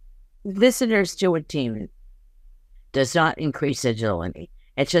no visitors to a team does not increase agility.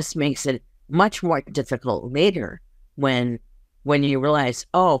 It just makes it much more difficult later when you realize,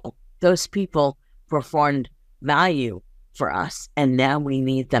 oh, those people performed value for us and now we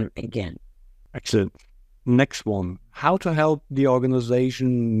need them again. Excellent. Next one. How to help the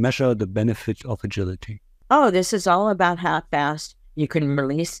organization measure the benefits of agility. Oh, this is all about how fast you can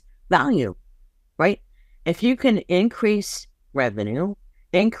release value, right? If you can increase revenue,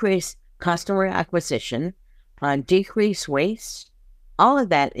 increase customer acquisition, decrease waste, all of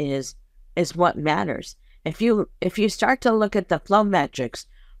that is what matters. If you start to look at the flow metrics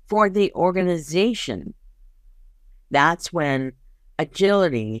for the organization, that's when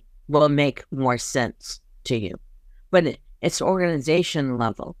agility will make more sense to you. But it's organization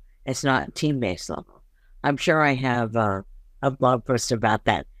level. It's not team-based level. I'm sure I have a blog post about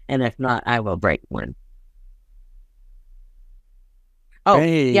that. And if not, I will break one. Oh,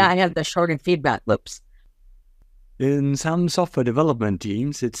 hey. Yeah, I have the shortened feedback loops. In some software development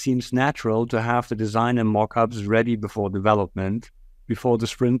teams, it seems natural to have the design and mockups ready before development, before the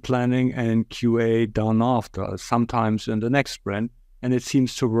sprint planning, and QA done after, sometimes in the next sprint, and it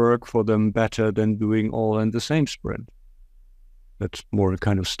seems to work for them better than doing all in the same sprint. That's more a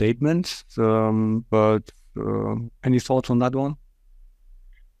kind of statement, but any thoughts on that one?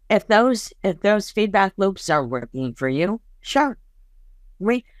 If those feedback loops are working for you, sure.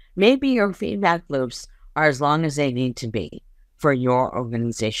 Maybe your feedback loops are as long as they need to be for your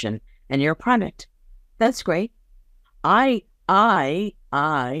organization and your product. That's great. I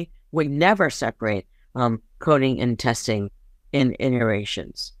would never separate coding and testing in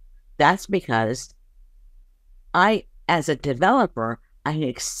iterations. That's because as a developer, I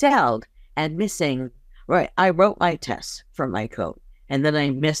excelled at missing, I wrote my tests for my code, and then I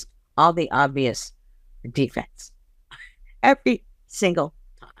missed all the obvious defects every single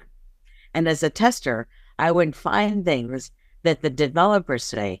time. And as a tester, I would find things that the developers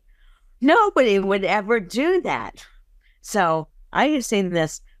say, nobody would ever do that. So I have seen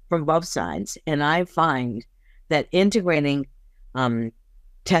this from both sides, and I find that integrating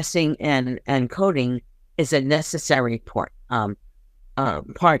testing and coding is a necessary part of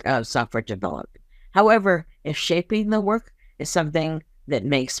software development. However, if shaping the work is something that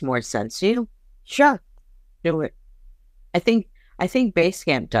makes more sense to you, sure, do it. I think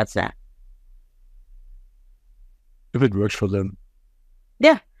Basecamp does that. If it works for them.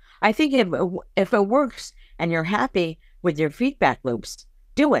 Yeah, I think if it works and you're happy with your feedback loops,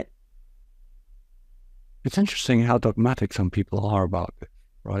 do it. It's interesting how dogmatic some people are about it,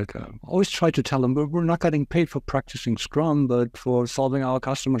 right? I always try to tell them, we're not getting paid for practicing Scrum, but for solving our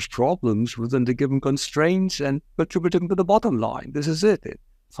customers' problems within the given constraints and contributing to the bottom line. This is it.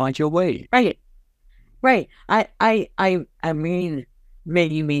 Find your way. Right. I mean,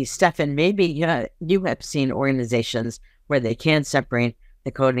 maybe Stefan, maybe you have seen organizations where they can separate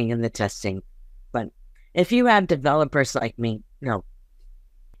the coding and the testing. But if you have developers like me, no.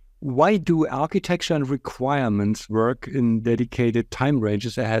 Why do architecture and requirements work in dedicated time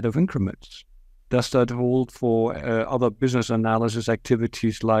ranges ahead of increments? Does that hold for other business analysis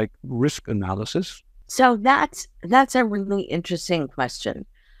activities like risk analysis? So that's a really interesting question.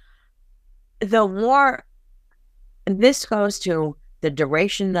 The more this goes to the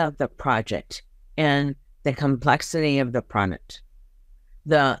duration of the project and the complexity of the product.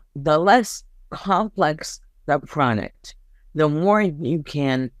 The less complex the product, the more you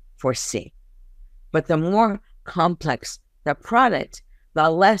can foresee. But the more complex the product, the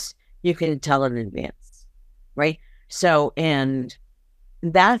less you can tell in advance, right? So, and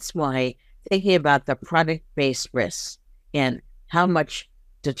that's why thinking about the product-based risks and how much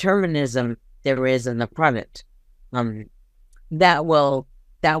determinism there is in the product, that will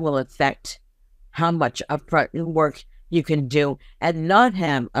affect how much upfront work you can do and not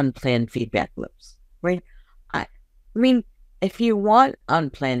have unplanned feedback loops, right? I mean, if you want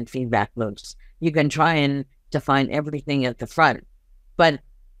unplanned feedback loops, you can try and define everything at the front. But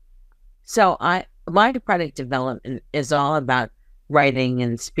so my product development is all about writing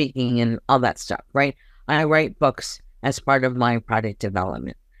and speaking and all that stuff, right? I write books as part of my product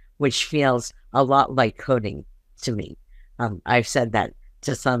development, which feels a lot like coding to me. I've said that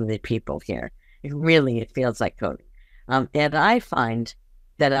to some of the people here. It feels like coding. And I find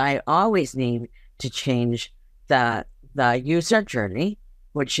that I always need to change the user journey,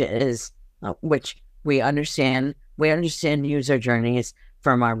 which we understand user journeys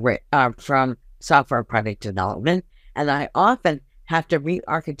from software product development, and I often have to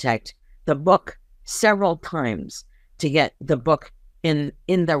re-architect the book several times to get the book in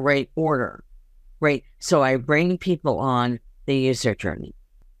the right order, right? So I bring people on the user journey.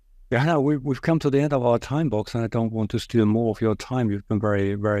 Yeah, we've come to the end of our time box, and I don't want to steal more of your time. You've been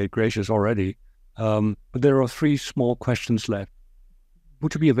very, very gracious already. But there are 3 small questions left.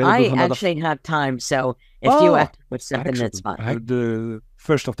 Would you be available? I actually have time, so if you have to put something, that's fine. The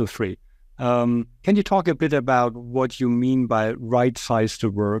first of the 3. Can you talk a bit about what you mean by right size to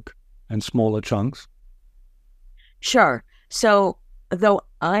work and smaller chunks? Sure. So, though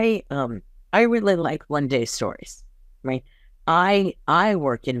I really like one-day stories, right? I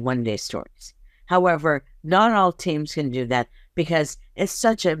work in one-day stories. However, not all teams can do that because it's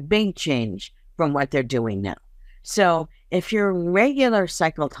such a big change from what they're doing now. So if your regular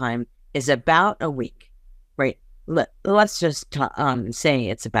cycle time is about a week, right? Let's just say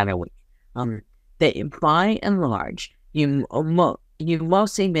it's about a week. That by and large, you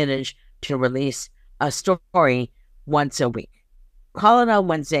mostly manage to release a story once a week. Call it on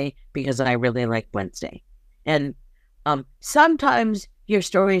Wednesday because I really like Wednesday. And sometimes your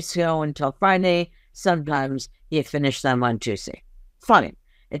stories go until Friday, Sometimes you finish them on Tuesday. Fine.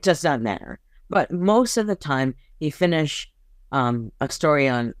 It does not matter. But most of the time, you finish a story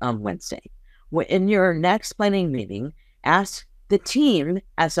on Wednesday. In your next planning meeting, ask the team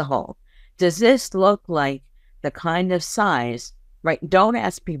as a whole, does this look like the kind of size, right? Don't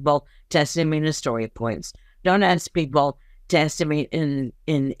ask people to estimate in story points. Don't ask people to estimate in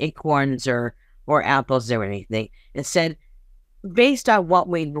acorns or apples or anything. Instead, based on what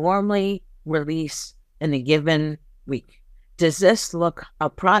we normally release in a given week, does this look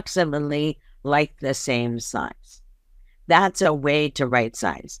approximately like the same size? That's a way to right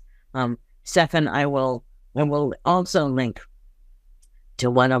size. Stefan, I will also link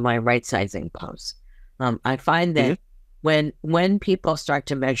to one of my right sizing posts. I find that when people start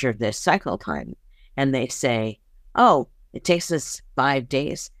to measure this cycle time and they say, oh, it takes us 5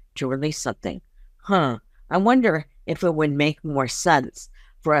 days to release something. I wonder if it would make more sense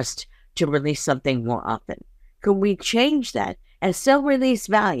for us to release something more often. Could we change that and still release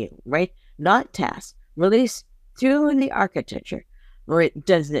value, right? Not tasks, release through the architecture. Or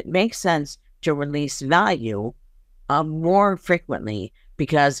does it make sense to release value more frequently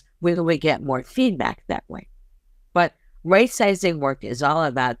because we get more feedback that way? But right-sizing work is all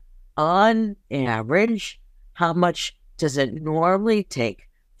about, on average, how much does it normally take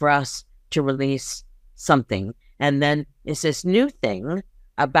for us to release something? And then it's this new thing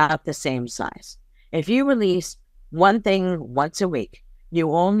about the same size. If you release one thing once a week,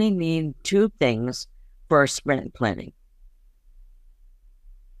 you only need 2 things for sprint planning.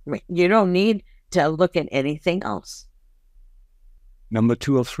 You don't need to look at anything else. Number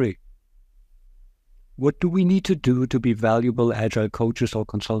 2 or 3. What do we need to do to be valuable Agile coaches or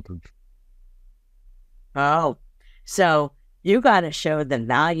consultants? Oh, so you got to show the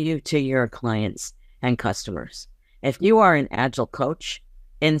value to your clients and customers. If you are an Agile coach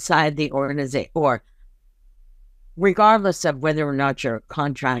inside the organization, or regardless of whether or not you're a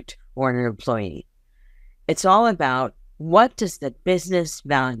contract or an employee, it's all about, what does the business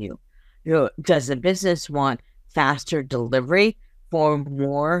value? Does the business want faster delivery for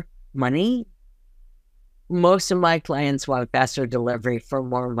more money? Most of my clients want faster delivery for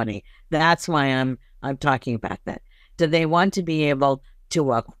more money. That's why I'm talking about that. Do they want to be able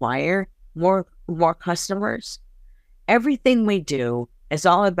to acquire more customers? Everything we do is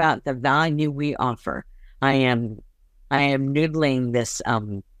all about the value we offer. I am noodling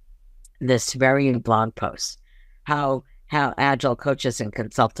this very blog post, how Agile coaches and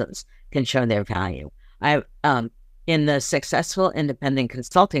consultants can show their value. In the Successful Independent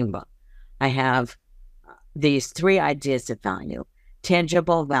Consulting book, I have these 3 ideas of value.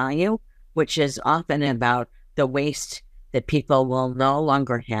 Tangible value, which is often about the waste that people will no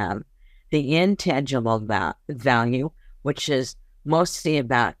longer have. The intangible value, which is mostly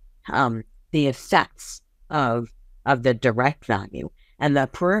about the effects of the direct value. And the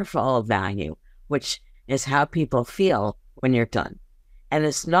peripheral value, which is how people feel when you're done. And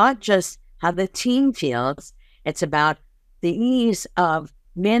it's not just how the team feels, it's about the ease of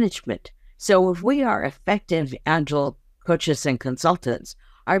management. So if we are effective Agile coaches and consultants,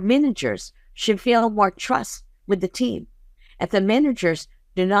 our managers should feel more trust with the team. If the managers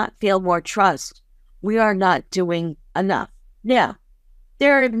do not feel more trust, we are not doing enough. Now,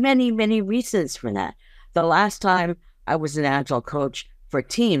 there are many, many reasons for that. The last time I was an Agile coach for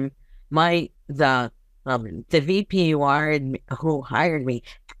team, the VP who hired me,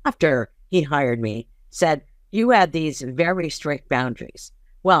 after he hired me, said, you had these very strict boundaries.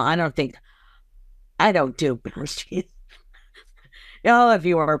 Well, I don't do boundaries. All of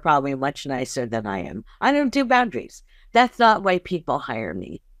you are probably much nicer than I am. I don't do boundaries. That's not why people hire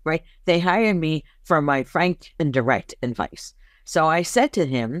me, right? They hire me for my frank and direct advice. So I said to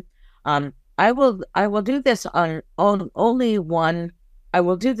him, I will do this on only one. I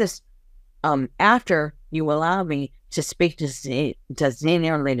will do this after you allow me to speak to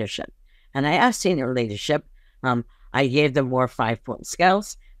senior leadership. And I asked senior leadership, I gave them more 5-point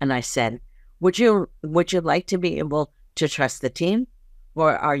scales, and I said, would you like to be able to trust the team?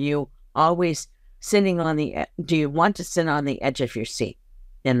 Or are you always sitting on do you want to sit on the edge of your seat?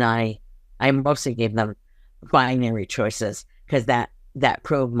 And I mostly gave them binary choices, because that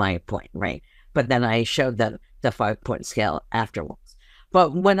proved my point, right? But then I showed them the 5-point scale afterwards.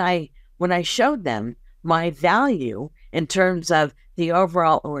 But when I showed them my value in terms of the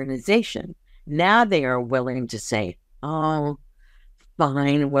overall organization, now they are willing to say, oh,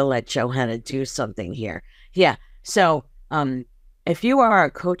 fine, we'll let Johanna do something here. Yeah, so if you are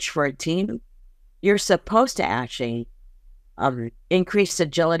a coach for a team, you're supposed to actually increase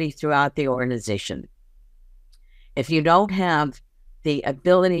agility throughout the organization. If you don't have the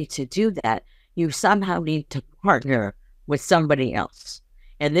ability to do that, you somehow need to partner with somebody else.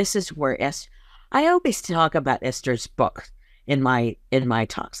 And this is where I always talk about Esther's book in my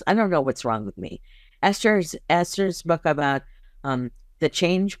talks. I don't know what's wrong with me. Esther's book about the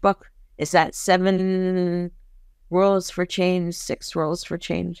change book. Is that 7 rules for change, 6 rules for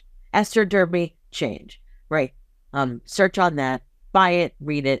change? Esther Derby, change. Right. Search on that, buy it,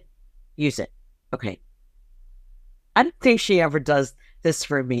 read it, use it. Okay. I don't think she ever does this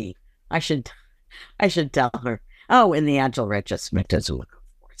for me. I should tell her. Oh, in the Agile retrospect as a look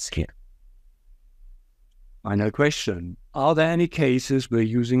for us here. Final question. Are there any cases where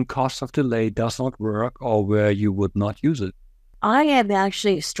using cost of delay does not work or where you would not use it? I am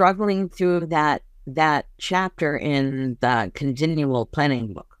actually struggling through that chapter in the continual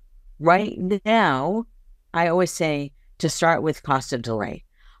planning book. Right now, I always say to start with cost of delay.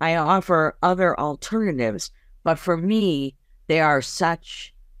 I offer other alternatives, but for me, they are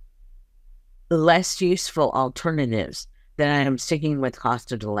such less useful alternatives that I am sticking with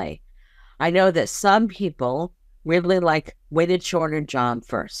cost of delay. I know that some people really like weighted shorter job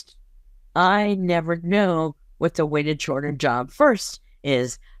first. I never know what the weighted shorter job first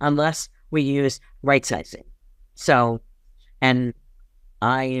is unless we use right sizing. So, and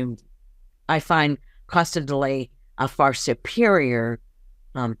I find cost of delay a far superior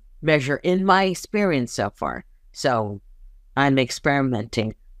measure in my experience so far. So I'm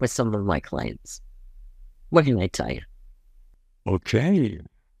experimenting with some of my clients. What can I tell you? Okay.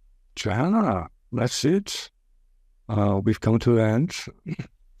 Johanna, that's it. We've come to the end.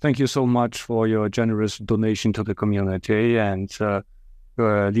 Thank you so much for your generous donation to the community and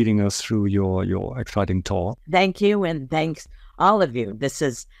for leading us through your exciting talk. Thank you, and thanks all of you.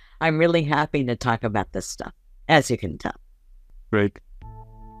 I'm really happy to talk about this stuff, as you can tell. Great.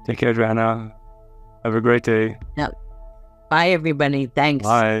 Take care, Johanna. Have a great day. Now, bye, everybody. Thanks.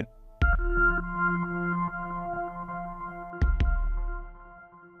 Bye.